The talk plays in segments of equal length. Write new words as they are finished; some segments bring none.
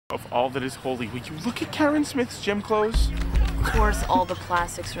Of all that is holy, will you look at Karen Smith's gym clothes? Of course, all the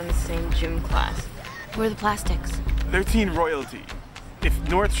plastics are in the same gym class. Where are the plastics? They're teen royalty. If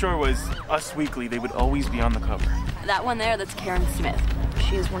North Shore was Us Weekly, they would always be on the cover. That one there, that's Karen Smith.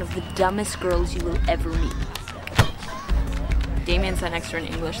 She is one of the dumbest girls you will ever meet. Damien sat next to her in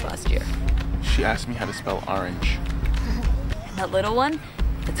English last year. She asked me how to spell orange. And that little one,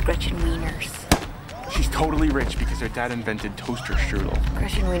 that's Gretchen Wieners. She's totally rich because her dad invented toaster strudel.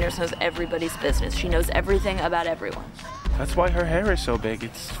 Gretchen Wieners knows everybody's business. She knows everything about everyone. That's why her hair is so big.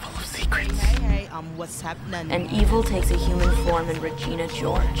 It's full of secrets. Hey, what's happening? And evil takes a human form in Regina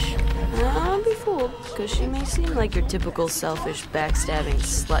George. Don't be fooled, because she may seem like your typical selfish, backstabbing,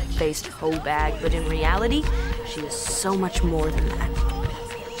 slut-faced hoe bag, but in reality, she is so much more than that.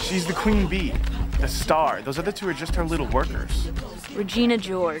 She's the queen bee, the star. Those other two are just her little workers. Regina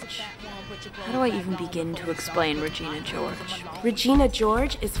George. How do I even begin to explain Regina George? Regina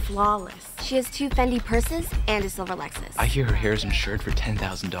George is flawless. She has 2 Fendi purses and a silver Lexus. I hear her hair is insured for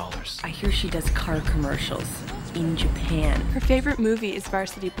 $10,000. I hear she does car commercials in Japan. Her favorite movie is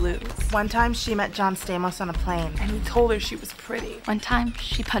Varsity Blues. One time she met John Stamos on a plane. And he told her she was pretty. One time,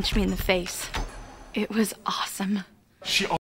 she punched me in the face. It was awesome. She